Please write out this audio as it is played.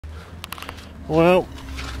Well,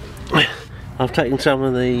 I've taken some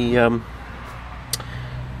of the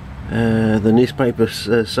newspaper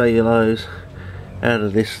cellulose out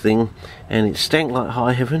of this thing, and it stank like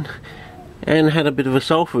high heaven and had a bit of a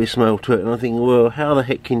sulphury smell to it. And I think, well, how the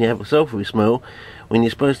heck can you have a sulphury smell when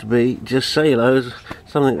you're supposed to be just cellulose,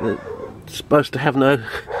 something that's supposed to have no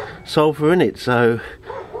sulphur in it? So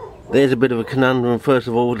there's a bit of a conundrum. First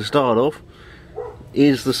of all, to start off,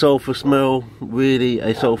 is the sulphur smell really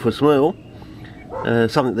a sulphur smell?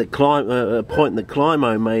 Something that a point that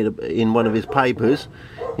Climo made in one of his papers.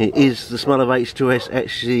 Is the smell of H2S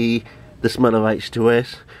actually the smell of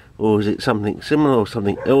H2S, or is it something similar or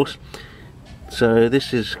something else? So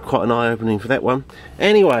this is quite an eye-opening for that one.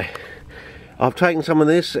 Anyway, I've taken some of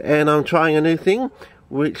this and I'm trying a new thing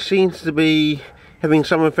which seems to be having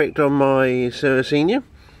some effect on my Sarracenia.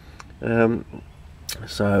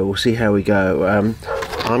 So we'll see how we go.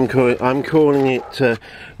 I'm calling it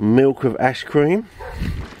milk of ash cream.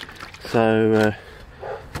 So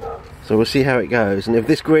we'll see how it goes. And if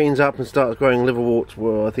this greens up and starts growing liverworts,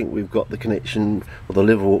 well, I think we've got the connection, or the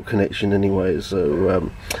liverwort connection anyway. So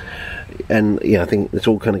and yeah, I think it's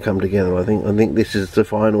all going to come together. I think this is the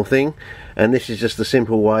final thing, and this is just a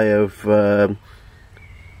simple way of you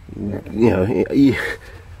know,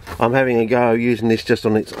 I'm having a go using this just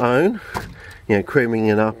on its own, you know, creaming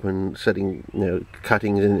it up and setting, you know,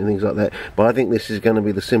 cuttings and things like that. But I think this is going to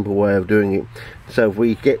be the simple way of doing it. So if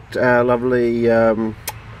we get our lovely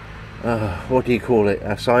what do you call it,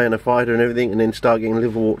 a cyanophyta and everything, and then start getting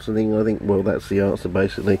liverworts and things, I think, well, that's the answer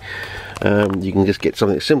basically. You can just get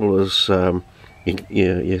something as simple as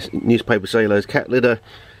your newspaper cellulose cat litter,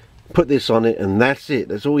 put this on it, and that's it.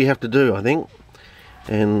 That's all you have to do, I think.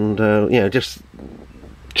 And you know, just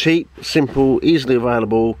cheap, simple, easily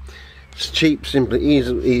available. It's cheap, simple,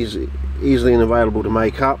 easily and available to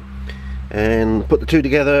make up, and put the two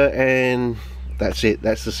together, and that's it.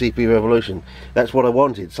 That's the CP revolution. That's what I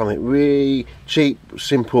wanted. Something really cheap,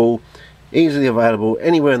 simple, easily available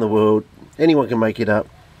anywhere in the world. Anyone can make it up,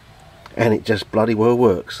 and it just bloody well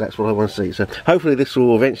works. That's what I want to see. So hopefully this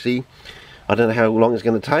will eventually, I don't know how long it's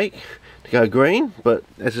going to take to go green, but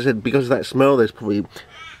as I said, because of that smell, there's probably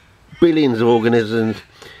billions of organisms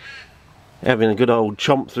having a good old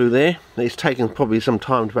chomp through there. It's taken probably some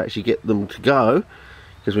time to actually get them to go,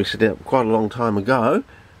 because we set it up quite a long time ago.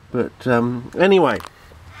 But anyway,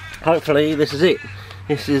 hopefully this is it.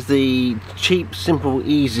 This is the cheap, simple,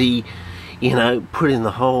 easy, you know, putting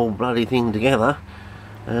the whole bloody thing together.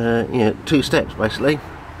 You know, 2 steps basically.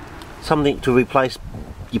 Something to replace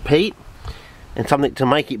your peat, and something to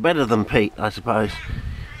make it better than peat, I suppose.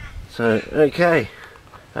 So, okay,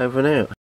 over and out.